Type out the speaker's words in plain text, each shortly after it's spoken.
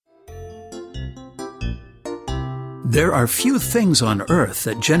There are few things on earth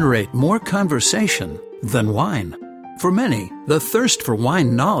that generate more conversation than wine. For many, the thirst for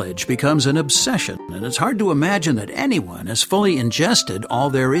wine knowledge becomes an obsession, and it's hard to imagine that anyone has fully ingested all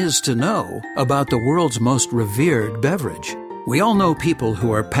there is to know about the world's most revered beverage. We all know people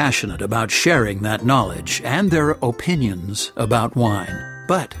who are passionate about sharing that knowledge and their opinions about wine.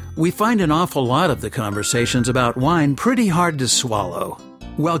 But we find an awful lot of the conversations about wine pretty hard to swallow.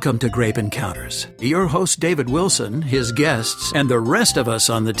 Welcome to Grape Encounters. Your host, David Wilson, his guests, and the rest of us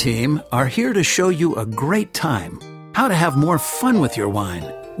on the team are here to show you a great time, how to have more fun with your wine,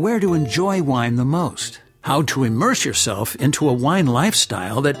 where to enjoy wine the most, how to immerse yourself into a wine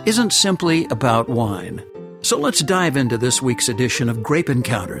lifestyle that isn't simply about wine. So let's dive into this week's edition of Grape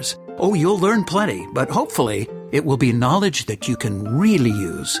Encounters. Oh, you'll learn plenty, but hopefully it will be knowledge that you can really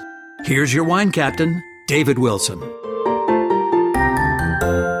use. Here's your wine captain, David Wilson.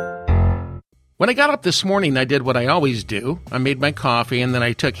 When I got up this morning, I did what I always do. I made my coffee, and then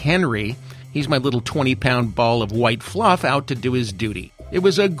I took Henry, he's my little 20-pound ball of white fluff, out to do his duty. It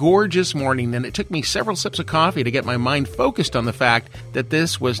was a gorgeous morning, and it took me several sips of coffee to get my mind focused on the fact that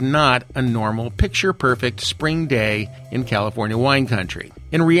this was not a normal, picture-perfect spring day in California wine country.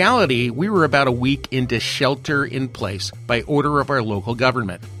 In reality, we were about a week into shelter in place by order of our local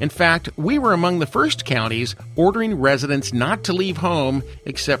government. In fact, we were among the first counties ordering residents not to leave home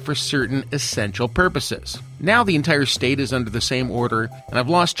except for certain essential purposes. Now the entire state is under the same order, and I've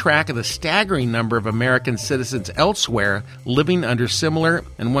lost track of the staggering number of American citizens elsewhere living under similar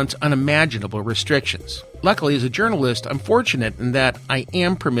and once unimaginable restrictions. Luckily, as a journalist, I'm fortunate in that I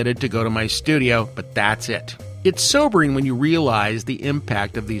am permitted to go to my studio, but that's it. It's sobering when you realize the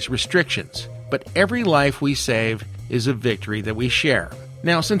impact of these restrictions, but every life we save is a victory that we share.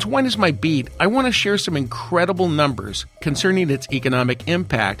 Now, since wine is my beat, I want to share some incredible numbers concerning its economic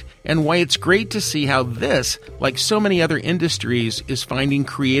impact and why it's great to see how this, like so many other industries, is finding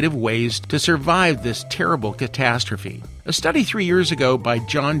creative ways to survive this terrible catastrophe. A study 3 years ago by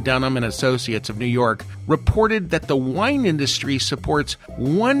John Dunham and Associates of New York reported that the wine industry supports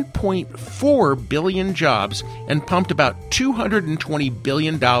 1.4 billion jobs and pumped about $220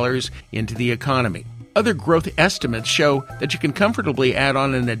 billion into the economy. Other growth estimates show that you can comfortably add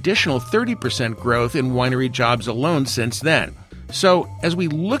on an additional 30% growth in winery jobs alone since then. So, as we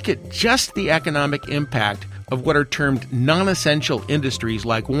look at just the economic impact of what are termed non-essential industries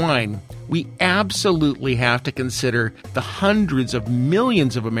like wine, we absolutely have to consider the hundreds of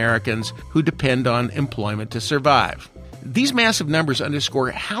millions of Americans who depend on employment to survive. These massive numbers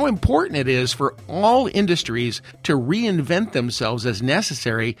underscore how important it is for all industries to reinvent themselves as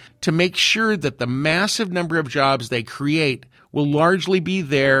necessary to make sure that the massive number of jobs they create will largely be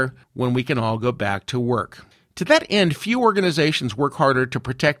there when we can all go back to work. To that end, few organizations work harder to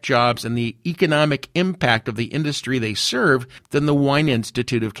protect jobs and the economic impact of the industry they serve than the Wine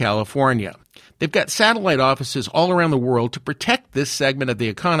Institute of California. They've got satellite offices all around the world to protect this segment of the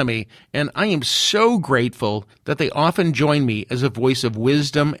economy, and I am so grateful that they often join me as a voice of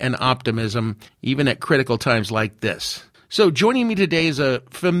wisdom and optimism, even at critical times like this. So joining me today is a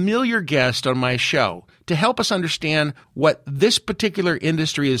familiar guest on my show to help us understand what this particular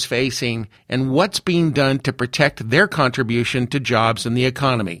industry is facing and what's being done to protect their contribution to jobs and the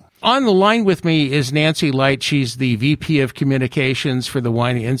economy. On the line with me is Nancy Light. She's the VP of Communications for the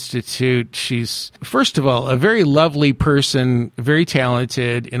Wine Institute. She's, first of all, a very lovely person, very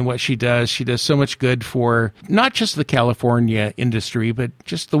talented in what she does. She does so much good for not just the California industry, but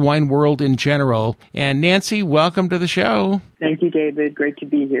just the wine world in general. And Nancy, welcome to the show. Thank you, David. Great to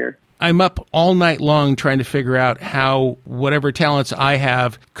be here. I'm up all night long trying to figure out how whatever talents I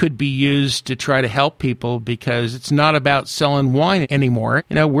have could be used to try to help people, because it's not about selling wine anymore.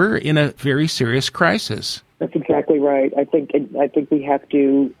 You know, we're in a very serious crisis. That's exactly right. I think we have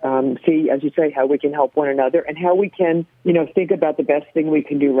to see, as you say, how we can help one another and how we can, think about the best thing we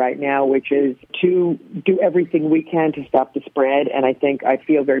can do right now, which is to do everything we can to stop the spread. And I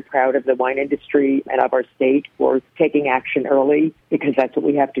feel very proud of the wine industry and of our state for taking action early, because that's what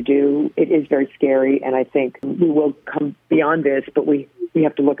we have to do. It is very scary, and I think we will come beyond this, but we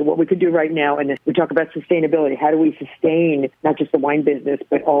have to look at what we can do right now. And we talk about sustainability. How do we sustain not just the wine business,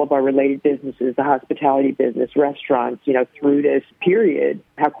 but all of our related businesses, the hospitality business, restaurants, through this period?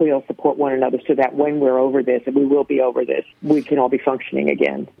 How can we all support one another so that when we're over this, and we will be over this, we can all be functioning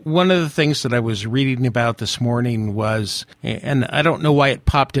again? One of the things that I was reading about this morning was, and I don't know why it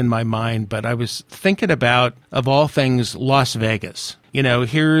popped in my mind, but I was thinking about, of all things, Las Vegas.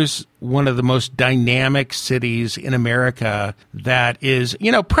 here's one of the most dynamic cities in America that is,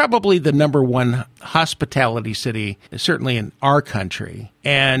 probably the number one hospitality city, certainly in our country,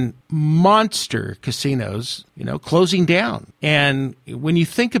 and monster casinos, closing down. And when you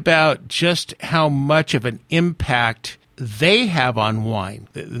think about just how much of an impact they have on wine,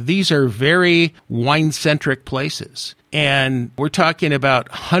 these are very wine-centric places. And we're talking about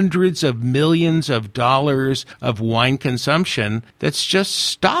hundreds of millions of dollars of wine consumption that's just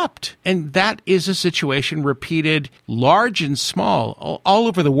stopped. And that is a situation repeated large and small all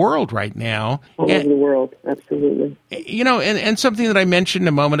over the world right now. All over the world, absolutely. And something that I mentioned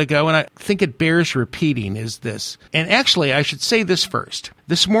a moment ago, and I think it bears repeating, is this. And actually, I should say this first.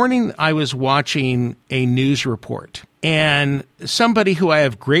 This morning, I was watching a news report. And somebody who I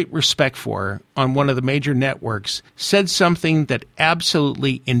have great respect for on one of the major networks said something that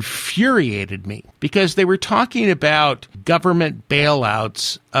absolutely infuriated me, because they were talking about government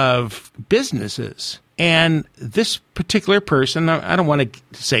bailouts of businesses. And this particular person, I don't want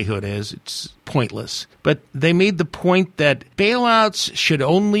to say who it is, it's pointless, but they made the point that bailouts should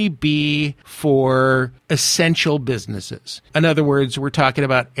only be for essential businesses. In other words, we're talking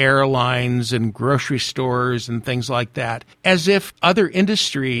about airlines and grocery stores and things like that, as if other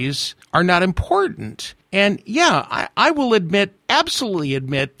industries are not important. And yeah, I will absolutely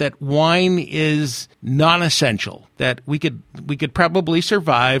admit that wine is non-essential, that we could probably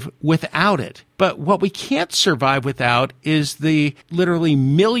survive without it. But what we can't survive without is the literally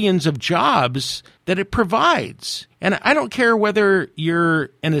millions of jobs that it provides. And I don't care whether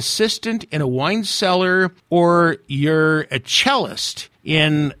you're an assistant in a wine cellar or you're a cellist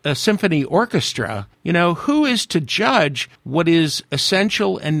in a symphony orchestra. Who is to judge what is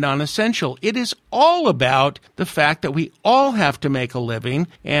essential and non-essential? It is all about the fact that we all have to make a living.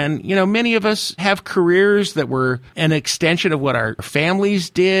 And, many of us have careers that were an extension of what our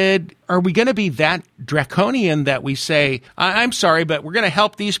families did. Are we going to be that draconian that we say, I'm sorry, but we're going to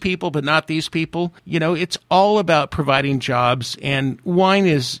help these people, but not these people? It's all about providing jobs. And wine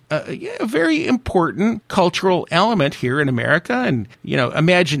is a very important cultural element here in America. And,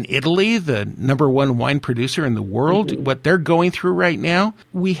 imagine Italy, the number one wine producer in the world, what they're going through right now.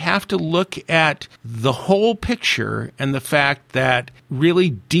 We have to look at the whole picture and the fact that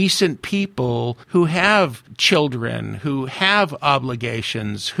really decent people who have children, who have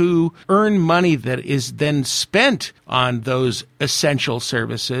obligations, who earn money that is then spent on those essential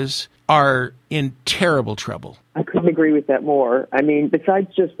services are in terrible trouble. I couldn't agree with that more. I mean,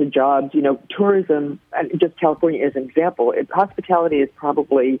 besides just the jobs, tourism, and just California as an example, hospitality is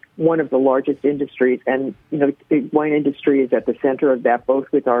probably one of the largest industries. And, the wine industry is at the center of that, both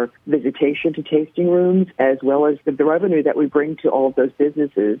with our visitation to tasting rooms, as well as the revenue that we bring to all of those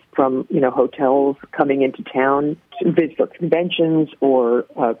businesses from, hotels coming into town to visit for conventions or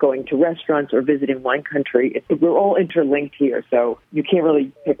going to restaurants or visiting wine country. We're all interlinked here, so you can't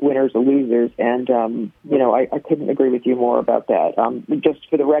really pick winners or losers. And, I couldn't agree with you more about that. Just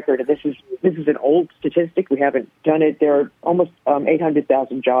for the record, and this is an old statistic. We haven't done it. There are almost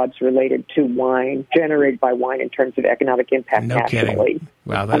 800,000 jobs related to wine, generated by wine in terms of economic impact nationally. Kidding.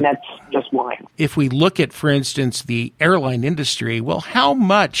 Wow, and that's just wine. If we look at, for instance, the airline industry, well, how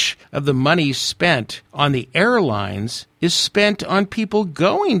much of the money spent on the airlines is spent on people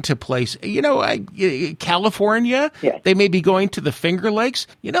going to places? California, yes. They may be going to the Finger Lakes.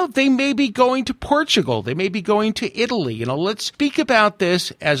 They may be going to Portugal. They may be going to Italy. Let's speak about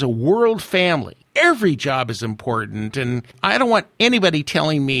this as a world family. Every job is important, and I don't want anybody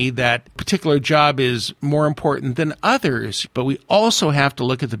telling me that a particular job is more important than others, but we also have to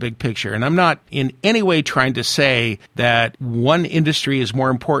look at the big picture. And I'm not in any way trying to say that one industry is more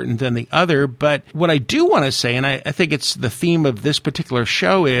important than the other, but what I do want to say, and I think it's the theme of this particular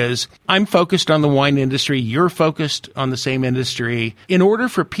show, is I'm focused on the wine industry, you're focused on the same industry. In order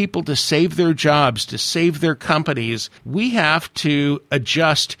for people to save their jobs, to save their companies, we have to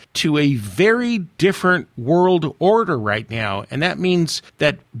adjust to a very different world order right now. And that means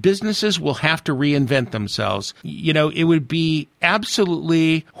that businesses will have to reinvent themselves. It would be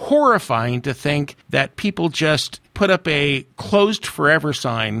absolutely horrifying to think that people just put up a closed forever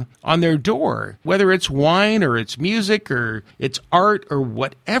sign on their door, whether it's wine or it's music or it's art or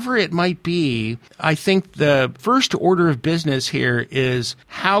whatever it might be. I think the first order of business here is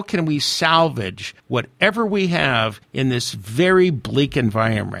how can we salvage whatever we have in this very bleak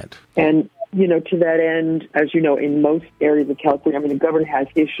environment? And to that end, as you know, in most areas of California, the governor has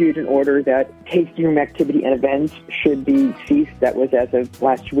issued an order that tasting room activity and events should be ceased. That was as of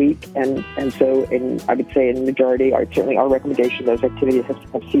last week. And so I would say in the majority, certainly our recommendation, those activities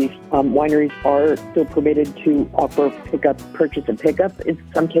have ceased. Wineries are still permitted to offer purchase and pickup in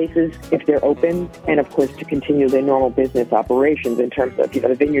some cases if they're open. And of course, to continue their normal business operations in terms of,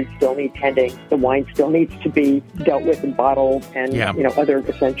 the vineyard still needs tending, the wine still needs to be dealt with and bottled, and, other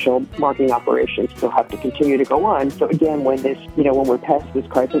essential marketing operations still have to continue to go on. So again, when we're past this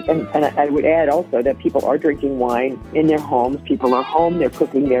crisis, and I would add also that people are drinking wine in their homes. People are home, they're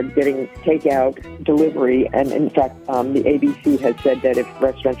cooking, they're getting takeout, delivery, and in fact, the ABC has said that if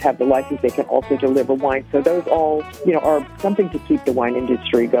restaurants have the license, they can also deliver wine. So those all, are something to keep the wine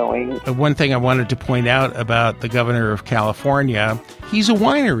industry going. One thing I wanted to point out about the governor of California, he's a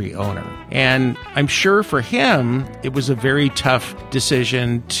winery owner. And I'm sure for him, it was a very tough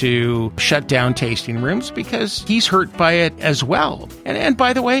decision to shut down tasting rooms because he's hurt by it as well. And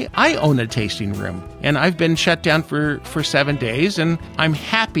by the way, I own a tasting room and I've been shut down for 7 days, and I'm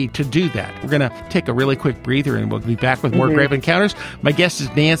happy to do that. We're going to take a really quick breather and we'll be back with more Grape Encounters. My guest is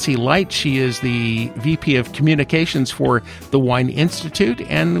Nancy Light. She is the VP of Communications for the Wine Institute,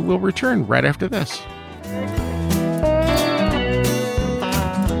 and we'll return right after this.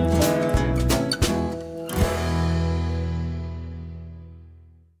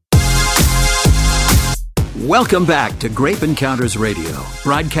 Welcome back to Grape Encounters Radio,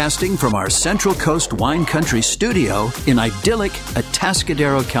 broadcasting from our Central Coast Wine Country studio in idyllic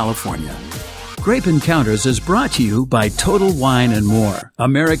Atascadero, California. Grape Encounters is brought to you by Total Wine & More,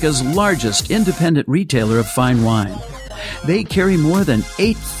 America's largest independent retailer of fine wine. They carry more than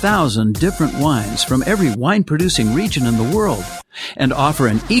 8,000 different wines from every wine-producing region in the world and offer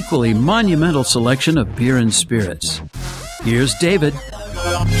an equally monumental selection of beer and spirits. Here's David.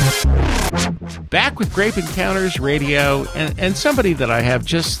 Back with Grape Encounters Radio, and somebody that I have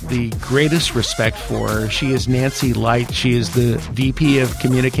just the greatest respect for. She is Nancy Light. She is the VP of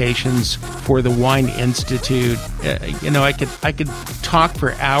Communications for the Wine Institute. I could talk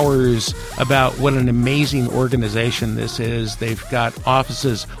for hours about what an amazing organization this is. They've got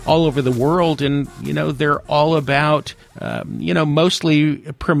offices all over the world, and they're all about mostly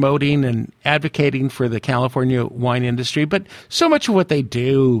promoting and advocating for the California wine industry. But so much of what they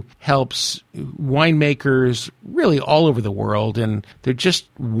do helps winemakers really all over the world, and they're just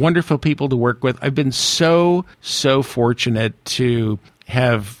wonderful people to work with. I've been so fortunate to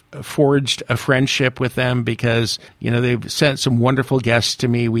have forged a friendship with them because, they've sent some wonderful guests to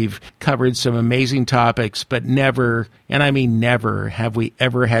me. We've covered some amazing topics, but never, and I mean never, have we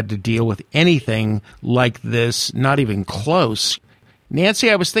ever had to deal with anything like this, not even close.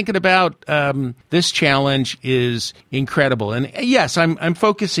 Nancy, I was thinking about this challenge is incredible. And yes, I'm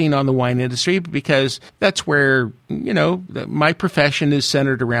focusing on the wine industry because that's where, my profession is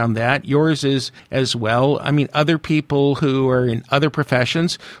centered around that. Yours is as well. I mean, other people who are in other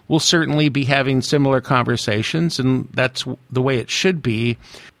professions will certainly be having similar conversations, and that's the way it should be.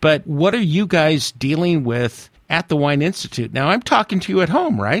 But what are you guys dealing with at the Wine Institute? Now, I'm talking to you at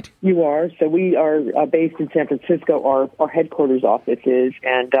home, right? You are. So we are based in San Francisco. Our headquarters office is,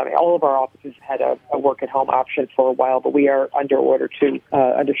 and all of our offices had a work-at-home option for a while, but we are under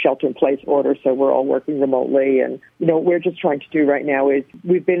shelter-in-place order, so we're all working remotely. And, we're just trying to do right now is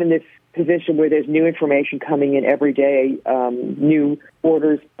we've been in this position where there's new information coming in every day, new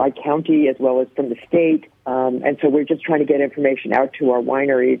orders by county as well as from the state. And so we're just trying to get information out to our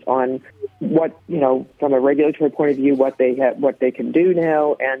wineries on what, from a regulatory point of view, what they can do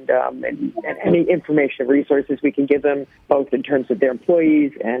now, and any information and resources we can give them, both in terms of their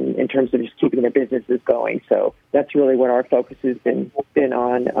employees and in terms of just keeping their businesses going. So that's really what our focus has been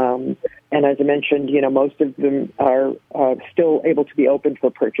on. And as I mentioned, most of them are still able to be open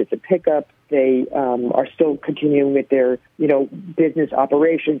for purchase and pickup. They are still continuing with their, business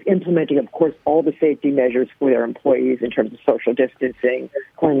operations, implementing, of course, all the safety measures for their employees in terms of social distancing,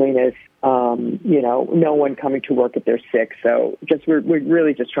 cleanliness, no one coming to work if they're sick. So we're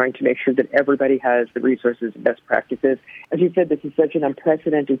really just trying to make sure that everybody has the resources and best practices. As you said, this is such an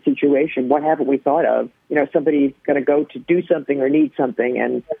unprecedented situation. What haven't we thought of? Somebody's going to go to do something or need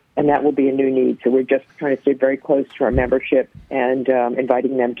something, and that will be a new need. So we're just trying to stay very close to our membership and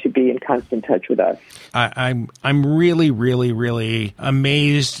inviting them to be in constant touch with us. I'm really, really, really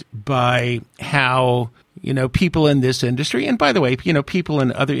amazed by how people in this industry, and by the way, people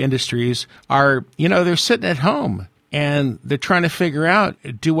in other industries are, they're sitting at home and they're trying to figure out,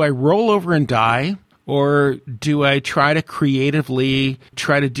 do I roll over and die, or do I try to creatively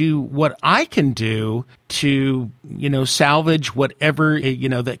try to do what I can do to, salvage whatever,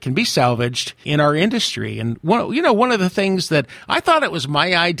 that can be salvaged in our industry? And one of the things that I thought it was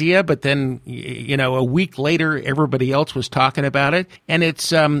my idea, but then, a week later, everybody else was talking about it. And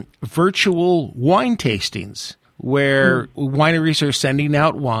it's virtual wine tastings, where wineries are sending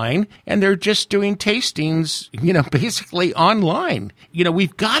out wine and they're just doing tastings, basically online.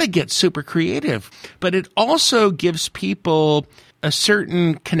 We've got to get super creative, but it also gives people a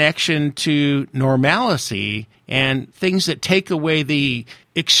certain connection to normalcy and things that take away the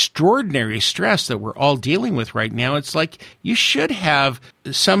extraordinary stress that we're all dealing with right now. It's like you should have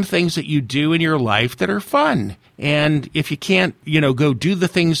some things that you do in your life that are fun. And if you can't, go do the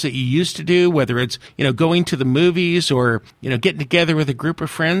things that you used to do, whether it's, going to the movies or, getting together with a group of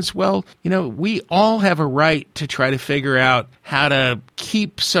friends, well, we all have a right to try to figure out how to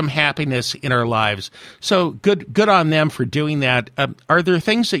keep some happiness in our lives. So good on them for doing that. Are there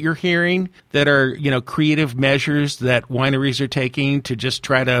things that you're hearing that are, creative measures that wineries are taking to just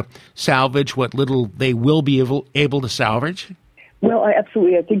try to salvage what little they will be able to salvage? Well, I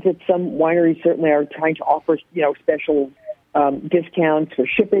think that some wineries certainly are trying to offer, special discounts for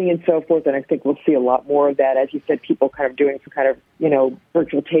shipping and so forth, and I think we'll see a lot more of that. As you said, people kind of doing some kind of,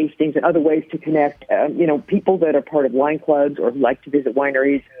 virtual tastings and other ways to connect. People that are part of wine clubs or like to visit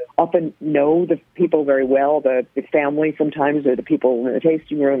wineries often know the people very well, the family sometimes, or the people in the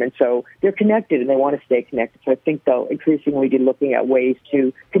tasting room, and so they're connected and they want to stay connected. So I think they'll increasingly be looking at ways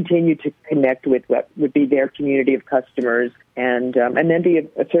to continue to connect with what would be their community of customers and then be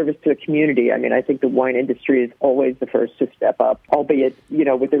a service to the community. I mean, I think the wine industry is always the first to step up, albeit,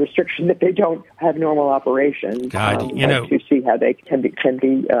 with the restriction that they don't have normal operations. To see how they can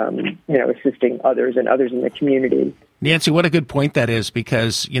be assisting others and others in the community. Nancy, what a good point that is,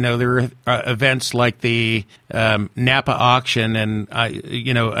 because, there are events like the Napa auction and,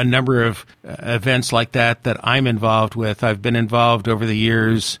 a number of events like that I'm involved with. I've been involved over the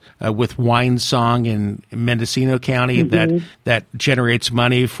years with Wine Song in Mendocino County that generates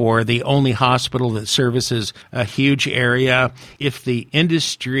money for the only hospital that services a huge area. If the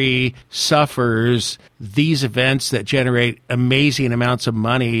industry suffers, these events that generate amazing amounts of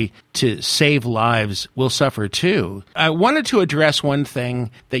money to save lives will suffer too. I wanted to address one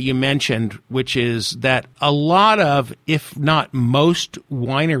thing that you mentioned, which is that a lot of, if not most,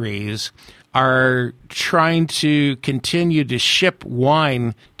 wineries are trying to continue to ship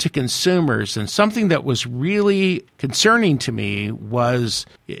wine to consumers. And something that was really concerning to me was,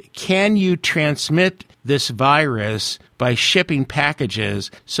 can you transmit this virus by shipping packages?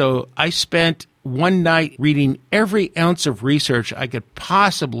 So I spent one night reading every ounce of research I could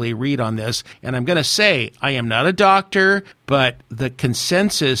possibly read on this. And I'm going to say, I am not a doctor, but the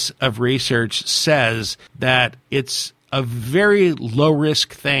consensus of research says that it's a very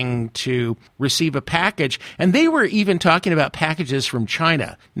low-risk thing to receive a package. And they were even talking about packages from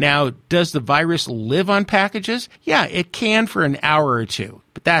China. Now, does the virus live on packages? Yeah, it can for an hour or two,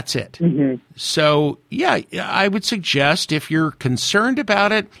 but that's it. So, yeah, I would suggest if you're concerned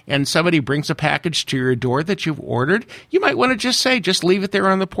about it and somebody brings a package to your door that you've ordered, you might want to just leave it there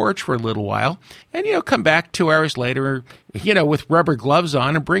on the porch for a little while and, come back 2 hours later, with rubber gloves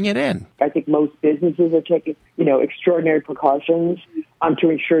on and bring it in. I think most businesses are taking, extraordinary precautions to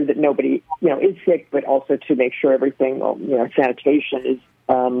ensure that nobody, is sick, but also to make sure everything, sanitation is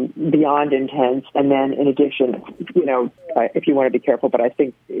beyond intense. And then in addition, if you want to be careful, but I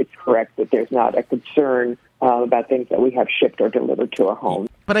think it's correct that there's not a concern about things that we have shipped or delivered to our home.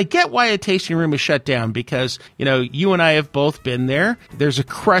 But I get why a tasting room is shut down because, you and I have both been there. There's a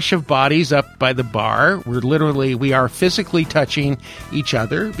crush of bodies up by the bar. We are physically touching each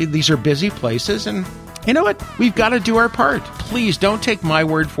other. These are busy places, and you know what? We've got to do our part. Please don't take my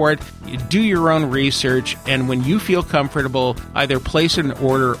word for it. Do your own research, and when you feel comfortable, either place an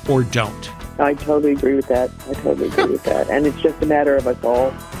order or don't. I totally agree with that. And it's just a matter of us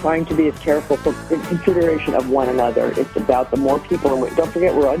all trying to be as careful for consideration of one another. It's about the more people, and don't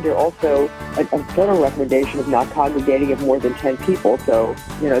forget we're under also a federal recommendation of not congregating of more than 10 people. So,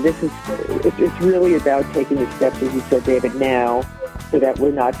 it's really about taking the steps, as you said, David, now, so that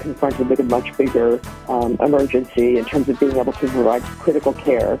we're not confronted with a much bigger emergency in terms of being able to provide critical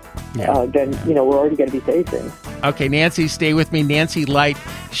care than, we're already going to be facing. Okay, Nancy, stay with me. Nancy Light,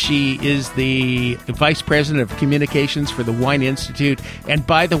 she is the Vice President of Communications for the Wine Institute. And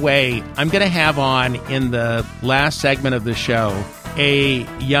by the way, I'm going to have on in the last segment of the show a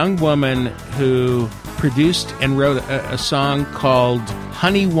young woman who produced and wrote a song called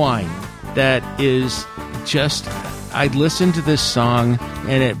Honey Wine that is just... I listen to this song,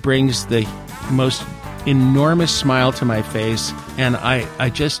 and it brings the most enormous smile to my face, and I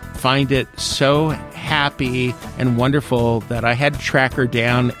just find it so happy and wonderful that I had to track her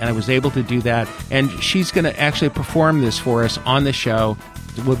down, and I was able to do that. And she's going to actually perform this for us on the show.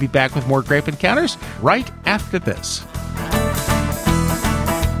 We'll be back with more Grape Encounters right after this.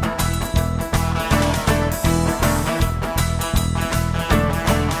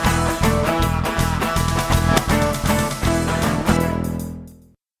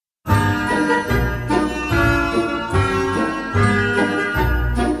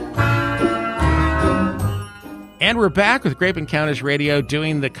 And we're back with Grape Encounters Radio,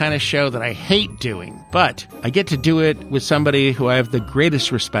 doing the kind of show that I hate doing, but I get to do it with somebody who I have the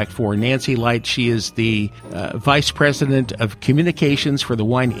greatest respect for, Nancy Light. She is the Vice President of Communications for the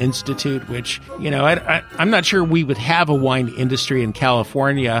Wine Institute, which, I'm not sure we would have a wine industry in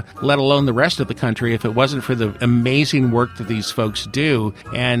California, let alone the rest of the country, if it wasn't for the amazing work that these folks do.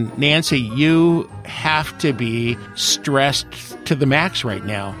 And Nancy, you have to be stressed to the max right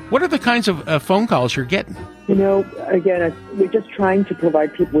now. What are the kinds of phone calls you're getting? Again, we're just trying to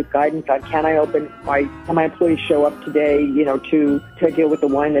provide people with guidance on can my employees show up today, to deal with the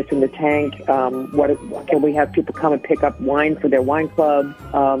wine that's in the tank? Can we have people come and pick up wine for their wine club?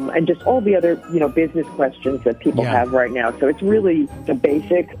 And just all the other, business questions that people have right now. So it's really the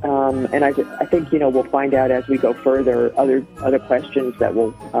basic. And I think, we'll find out as we go further other questions that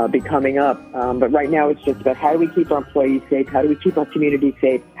will be coming up. But right now it's just about how do we keep our employees safe? How do we keep our community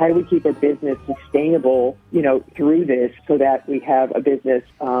safe? How do we keep our business sustainable, through this so that we have a business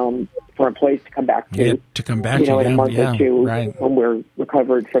for employees to come back to. In a month or two when we're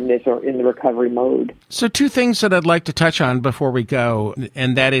recovered from this or in the recovery mode. So 2 things that I'd like to touch on before we go,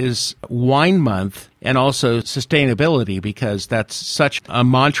 and that is Wine Month and also sustainability, because that's such a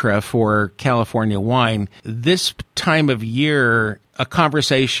mantra for California wine. This time of year, a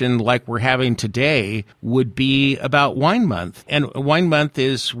conversation like we're having today would be about Wine Month. And Wine Month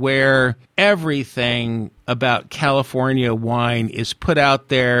is where everything about California wine is put out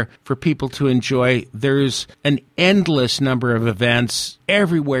there for people to enjoy. There's an endless number of events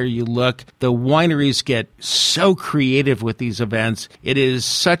everywhere you look. The wineries get so creative with these events. It is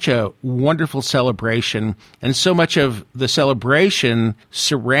such a wonderful celebration, and so much of the celebration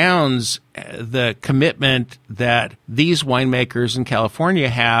surrounds the commitment that these winemakers in California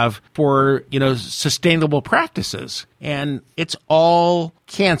have for, sustainable practices. And it's all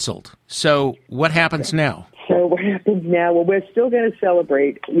canceled. So what happens now? So what happens now? Well, we're still going to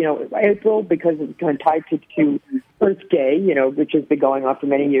celebrate, April, because it's kind of tied to Earth Day, which has been going on for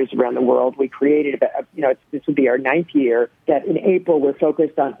many years around the world. We created, this would be our 9th year, that in April we're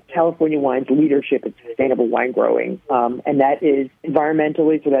focused on California wine's leadership in sustainable wine growing. And that is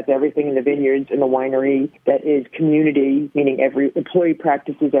environmentally, so that's everything in the vineyards and the winery. That is community, meaning every employee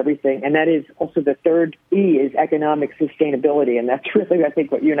practices everything. And that is also the third E is economic sustainability. And that's really, I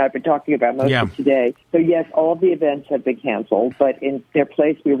think, what you and I have been talking about most of today. So yes, all of the events have been canceled, but in their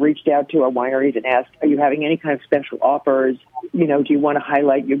place, we reached out to our wineries and asked, are you having any kind of special offers? Do you want to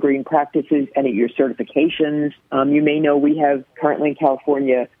highlight your green practices and your certifications? You may know we have currently in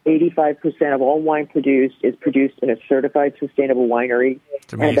California, 85% of all wine produced is produced in a certified sustainable winery.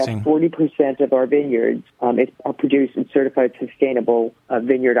 It's amazing. And about 40% of our vineyards are produced in certified sustainable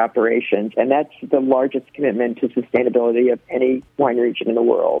vineyard operations. And that's the largest commitment to sustainability of any wine region in the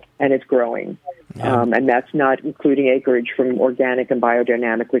world. And it's growing. And that's not including acreage from organic and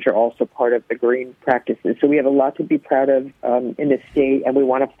biodynamic, which are also part of the green practices. So we have a lot to be proud of in this state, and we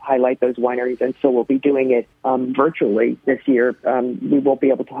want to highlight those wineries. And so we'll be doing it virtually this year. We won't be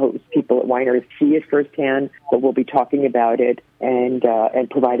able to host people at wineries see it firsthand, but we'll be talking about it and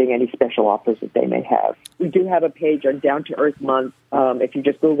providing any special offers that they may have. We do have a page on Down to Earth Month. If you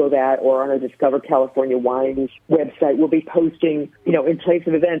just Google that, or on our Discover California Wines website, we'll be posting, in place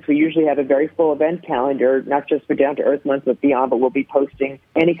of events. We usually have a very full event calendar, not just for Down to Earth Month, but beyond, but we'll be posting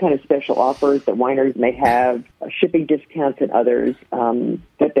any kind of special offers that wineries may have, shipping discounts and others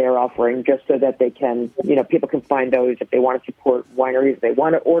that they're offering, just so that they can, people can find those if they want to support wineries. If they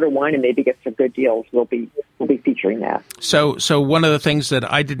want to order wine and maybe get some good deals, we'll be featuring that. So one of the things that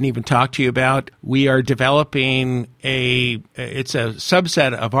I didn't even talk to you about, we are developing it's a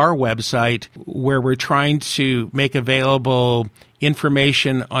subset of our website where we're trying to make available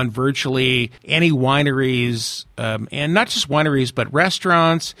information on virtually any wineries, and not just wineries, but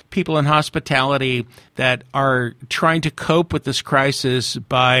restaurants, people in hospitality that are trying to cope with this crisis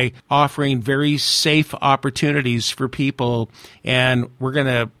by offering very safe opportunities for people. And we're going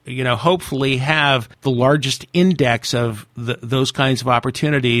to hopefully have the largest index of those kinds of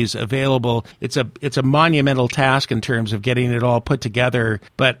opportunities available. It's a monumental task in terms of getting it all put together.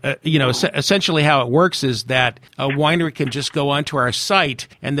 But, essentially how it works is that a winery can just go onto our site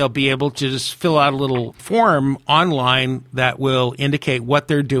and they'll be able to just fill out a little form online that will indicate what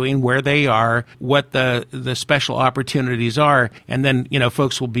they're doing, where they are, what the special opportunities are. And then,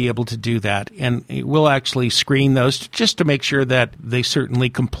 folks will be able to do that. And we'll actually screen those just to make sure that they certainly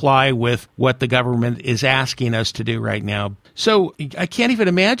comply with what the government is asking us to do right now. So I can't even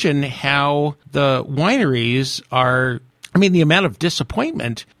imagine how the wineries are. The amount of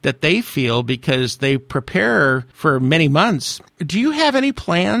disappointment that they feel because they prepare for many months. Do you have any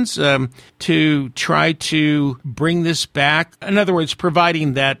plans to try to bring this back? In other words,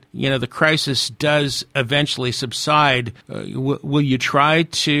 providing that, the crisis does eventually subside, will you try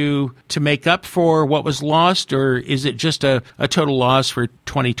to make up for what was lost, or is it just a total loss for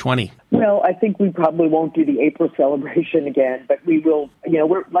 2020? Well, I think we probably won't do the April celebration again, but we will,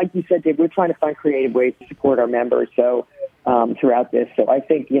 we're, like you said, Dave, we're trying to find creative ways to support our members. So, throughout this. So I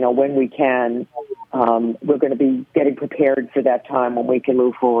think, when we can, we're going to be getting prepared for that time when we can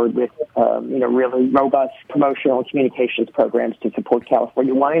move forward with, really robust promotional and communications programs to support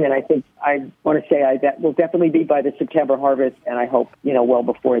California wine. And I think I want to say that will definitely be by the September harvest, and I hope, well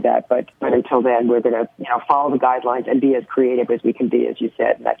before that. But until then, we're going to, follow the guidelines and be as creative as we can be, as you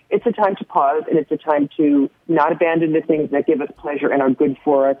said. And it's a time to pause, and it's a time to not abandon the things that give us pleasure and are good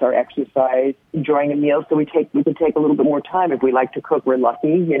for us, our exercise, enjoying a meal. So we can take a little bit more time. If we like to cook, we're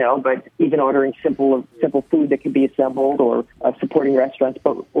lucky, but even ordering simple food that can be assembled, or supporting restaurants,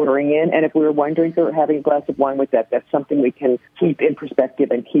 but ordering in. And if we're a wine drinker, having a glass of wine with that's something we can keep in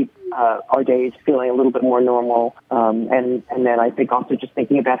perspective and keep our days feeling a little bit more normal. And then I think also just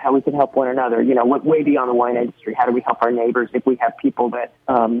thinking about how we can help one another, way beyond the wine industry. How do we help our neighbors if we have people that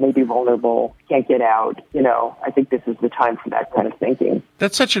may be vulnerable, can't get out? I think this is the time for that kind of thinking.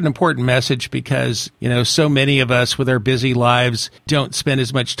 That's such an important message because, so many of us with our busy lives don't spend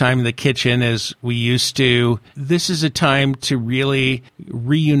as much time in the kitchen as we used to. This is a time to really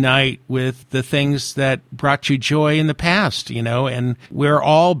reunite with the things that brought you joy in the past, and we're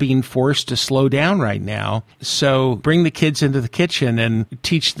all being forced to slow down right now. So bring the kids into the kitchen and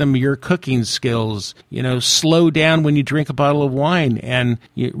teach them your cooking skills. Slow down when you drink a bottle of wine and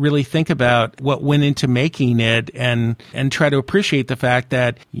you really think about what went into making it, and try to appreciate the fact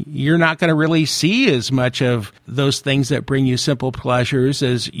that you're not going to really see as much of those things that bring you simple pleasures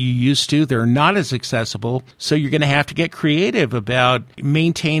as you used to. They're not as accessible. So you're going to have to get creative about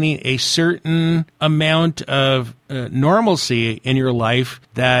maintaining a certain amount of normalcy in your life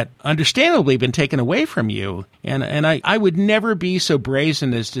that understandably been taken away from you. And I would never be so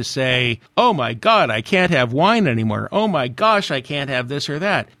brazen as to say, oh my God, I can't have wine anymore. Oh my gosh, I can't have this or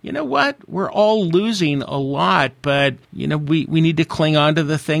that. You know what? We're all losing a lot, but we need to cling on to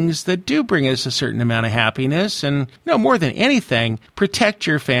the things that do bring us a certain amount of happiness. And more than anything, protect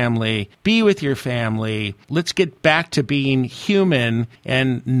your family, be with your family. Let's get back to being human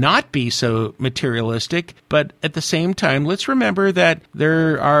and not be so materialistic. But at the same time, let's remember that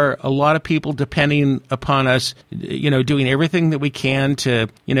there are a lot of people depending upon us, doing everything that we can to,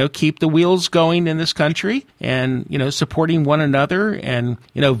 keep the wheels going in this country and, supporting one another and,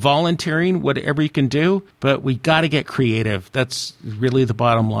 volunteering, whatever you can do. But we got to get creative. That's really the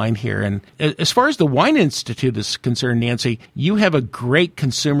bottom line here. And as far as the Wine Institute is concerned, Nancy, you have a great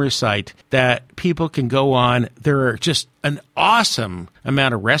consumer site that people can go on. There are just an awesome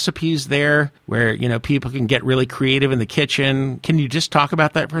amount of recipes there where, people can get really creative in the kitchen. Can you just talk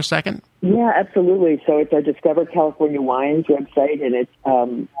about that for a second? Yeah, absolutely. So it's our Discover California Wines website, and it's,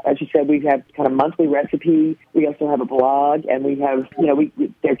 as you said, we have kind of monthly recipe. We also have a blog, and we have,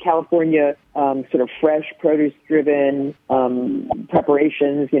 they're California sort of fresh, produce-driven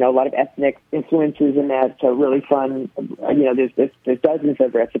preparations, a lot of ethnic influences in that, so really fun. There's dozens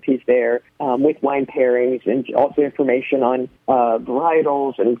of recipes there with wine pairings and also information on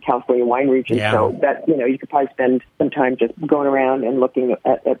varietals and California wine regions. Yeah. So that, you could probably spend some time just going around and looking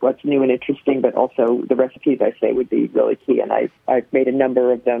at what's new and interesting, but also the recipes, I say, would be really key. And I've made a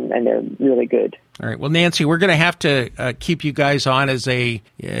number of them, and they're really good. All right. Well, Nancy, we're going to have to keep you guys on as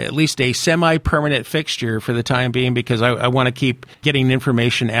at least a semi-permanent fixture for the time being, because I want to keep getting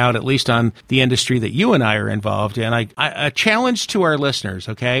information out, at least on the industry that you and I are involved in. A challenge to our listeners,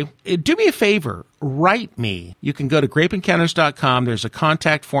 okay? Do me a favor. Write me. You can go to grapeencounters.com. There's a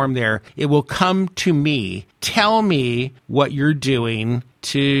contact form there. It will come to me. Tell me what you're doing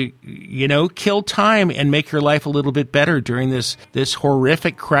to, kill time and make your life a little bit better during this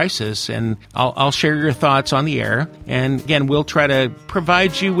horrific crisis. And I'll share your thoughts on the air. And again, we'll try to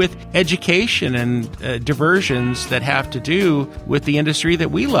provide you with education and diversions that have to do with the industry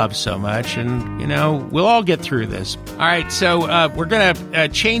that we love so much. And, we'll all get through this. All right, so we're going to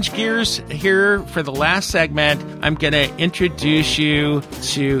change gears here for the last segment. I'm going to introduce you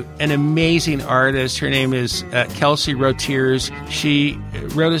to an amazing artist. Her name is Kelsey Rotiers. She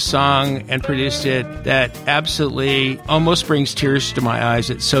wrote a song and produced it that absolutely almost brings tears to my eyes.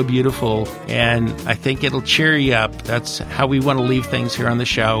 It's so beautiful, and I think it'll cheer you up. That's how we want to leave things here on the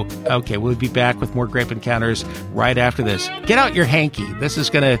show. Okay, we'll be back with more Grape Encounters right after this. Get out your hanky. This is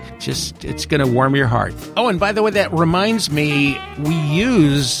going to it's going to warm your heart. Oh, and by the way, that reminds me, we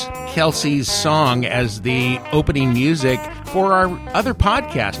use Kelsey's song as the opening music for our other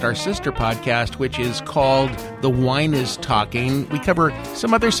podcast, our sister podcast, which is called The Wine is Talking. We cover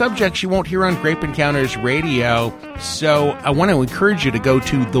some other subjects you won't hear on Grape Encounters Radio. So I want to encourage you to go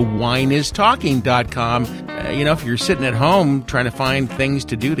to thewineistalking.com. If you're sitting at home trying to find things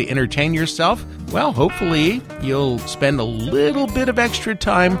to do to entertain yourself, well, hopefully you'll spend a little bit of extra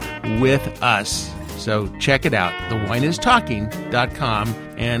time with us. So check it out, thewineistalking.com.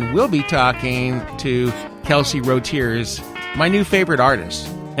 And we'll be talking to Kelsey Rotiers, my new favorite artist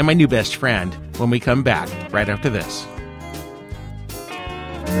and my new best friend, when we come back right after this.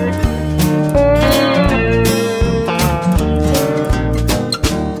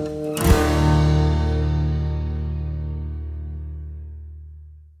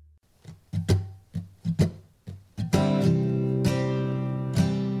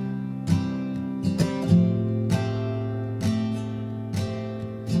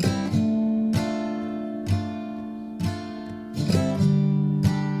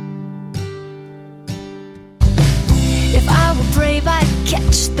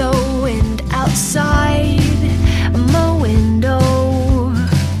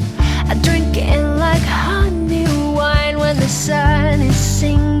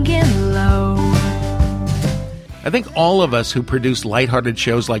 I think all of us who produce lighthearted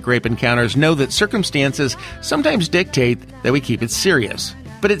shows like Grape Encounters know that circumstances sometimes dictate that we keep it serious.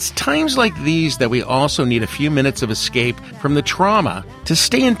 But it's times like these that we also need a few minutes of escape from the trauma to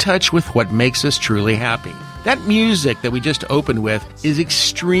stay in touch with what makes us truly happy. That music that we just opened with is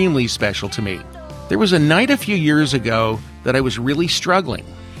extremely special to me. There was a night a few years ago that I was really struggling.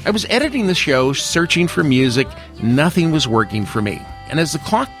 I was editing the show, searching for music. Nothing was working for me. And as the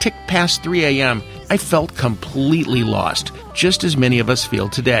clock ticked past 3 a.m., I felt completely lost, just as many of us feel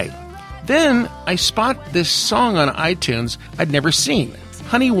today. Then I spot this song on iTunes I'd never seen,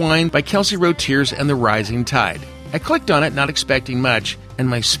 Honey Wine by Kelsey Rotiers and the Rising Tide. I clicked on it, not expecting much, and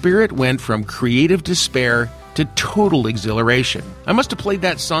my spirit went from creative despair to total exhilaration. I must have played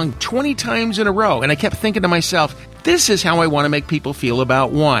that song 20 times in a row, and I kept thinking to myself, this is how I want to make people feel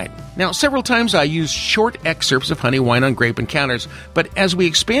about wine. Now, several times I used short excerpts of Honey Wine on Grape Encounters, but as we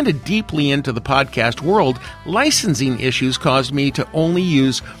expanded deeply into the podcast world, licensing issues caused me to only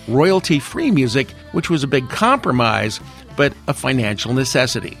use royalty-free music, which was a big compromise, but a financial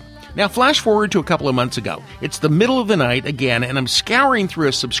necessity. Now, flash forward to a couple of months ago. It's the middle of the night again, and I'm scouring through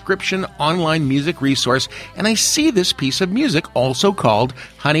a subscription online music resource, and I see this piece of music also called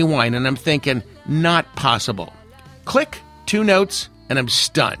Honey Wine, and I'm thinking, not possible. Click, 2 notes, and I'm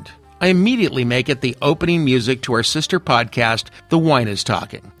stunned. I immediately make it the opening music to our sister podcast, The Wine is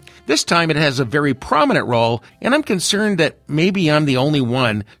Talking. This time it has a very prominent role, and I'm concerned that maybe I'm the only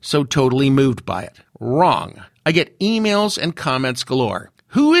one so totally moved by it. Wrong. I get emails and comments galore.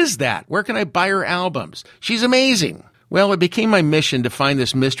 Who is that? Where can I buy her albums? She's amazing. Well, it became my mission to find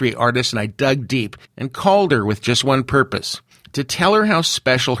this mystery artist, and I dug deep and called her with just one purpose: to tell her how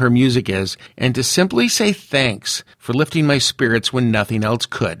special her music is and to simply say thanks for lifting my spirits when nothing else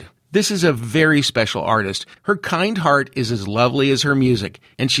could. This is a very special artist. Her kind heart is as lovely as her music,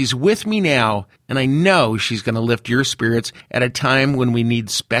 and she's with me now, and I know she's going to lift your spirits at a time when we need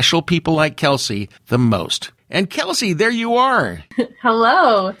special people like Kelsey the most. And Kelsey, there you are.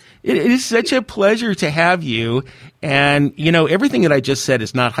 Hello. It is such a pleasure to have you. And, everything that I just said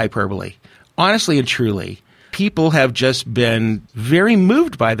is not hyperbole. Honestly and truly, people have just been very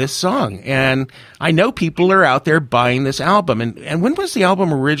moved by this song. And I know people are out there buying this album. And when was the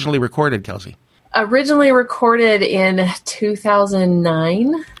album originally recorded, Kelsey? Originally recorded in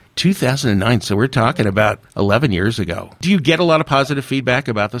 2009. 2009, so we're talking about 11 years ago. Do you get a lot of positive feedback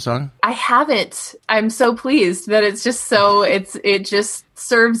about the song? I haven't. I'm so pleased that it's just so, it just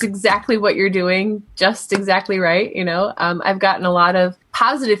serves exactly what you're doing, just exactly right, I've gotten a lot of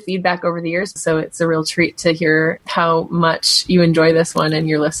positive feedback over the years. So it's a real treat to hear how much you enjoy this one and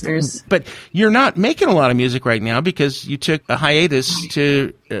your listeners. But you're not making a lot of music right now because you took a hiatus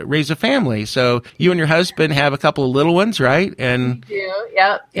to raise a family. So you and your husband have a couple of little ones, right? And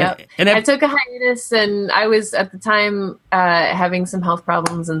Yep. And I took a hiatus, and I was at the time having some health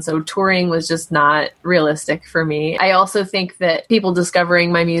problems, and so touring was just not realistic for me. I also think that people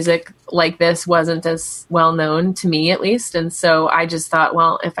discovering my music like this wasn't as well known to me, at least. And so I just thought,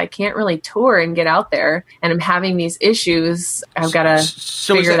 well, if I can't really tour and get out there and I'm having these issues, I've got to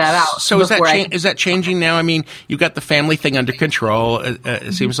figure that out. So is that changing now? I mean, you've got the family thing under control.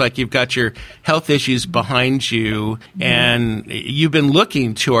 It seems like you've got your health issues behind you, and you've been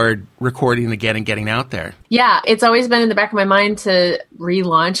looking toward recording again and getting out there. Yeah, it's always been in the back of my mind to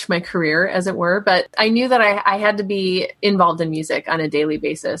relaunch my career, as it were. But I knew that I had to be involved in music on a daily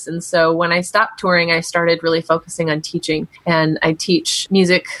basis. And so when I stopped touring, I started really focusing on teaching. And I teach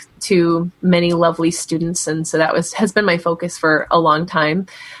music to many lovely students. And so that has been my focus for a long time.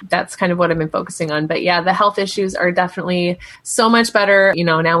 That's kind of what I've been focusing on. But yeah, the health issues are definitely so much better. You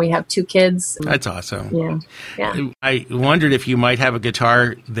know, now we have 2 kids. That's awesome. Yeah. I wondered if you might have a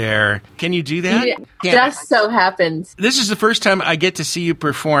guitar there. Can you do that? Just so happened. This is the first time I get to see you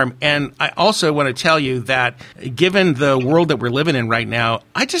perform. And I also want to tell you that given the world that we're living in right now,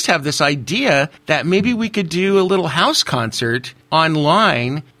 I just have this idea that maybe we could do a little house concert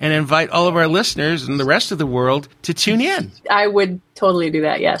online and invite all of our listeners and the rest of the world to tune in. I would totally do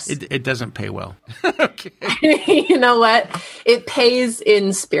that, yes. It doesn't pay well. Okay. You know what? It pays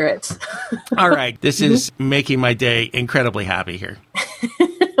in spirit. All right. This is making my day incredibly happy here.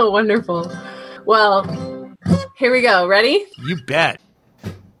 Wonderful. Well, here we go. Ready? You bet.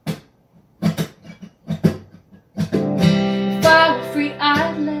 Fog free,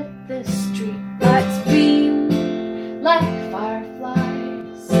 I let the street lights beam like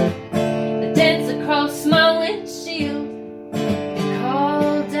fireflies that dance across my windshield and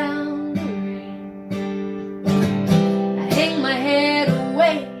call down the rain. I hang my head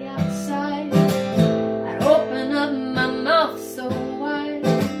away outside. I'd open up my mouth so wide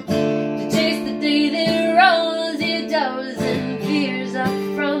to chase the day that rolls your doors and fears up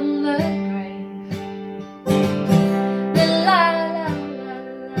from the grave. La la la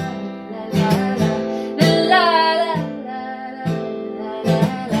la la la la la.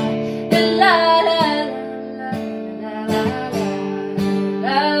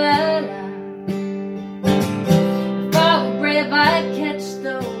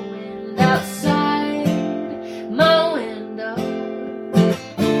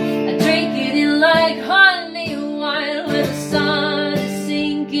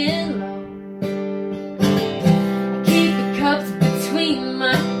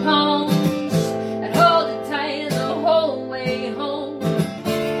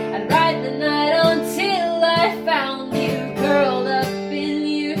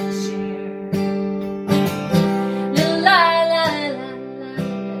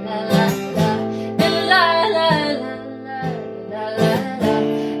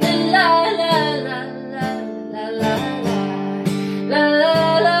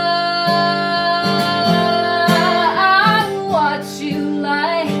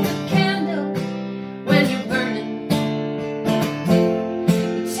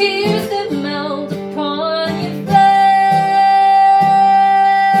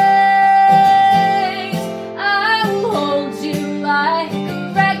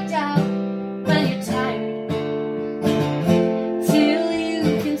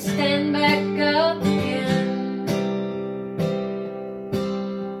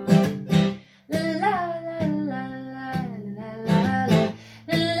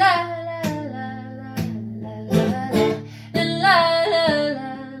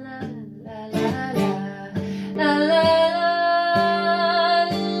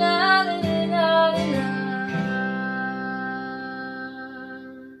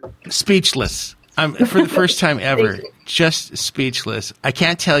 Speechless. For the first time ever, just speechless. I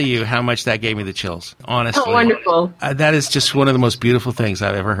can't tell you how much that gave me the chills, honestly. Oh, wonderful. That is just one of the most beautiful things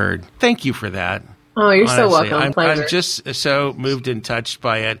I've ever heard. Thank you for that. Oh, you're honestly, so welcome. I'm just so moved and touched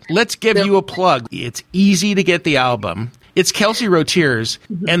by it. Let's give you a plug. It's easy to get the album. It's Kelsey Rotiers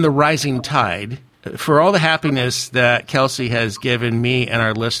and the Rising Tide. For all the happiness that Kelsey has given me and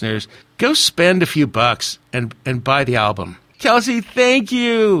our listeners, go spend a few bucks and buy the album. Kelsey, thank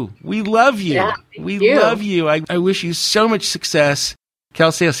you. We love you. Yeah, we love you. I wish you so much success.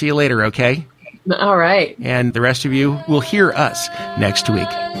 Kelsey, I'll see you later, okay? All right. And the rest of you will hear us next week.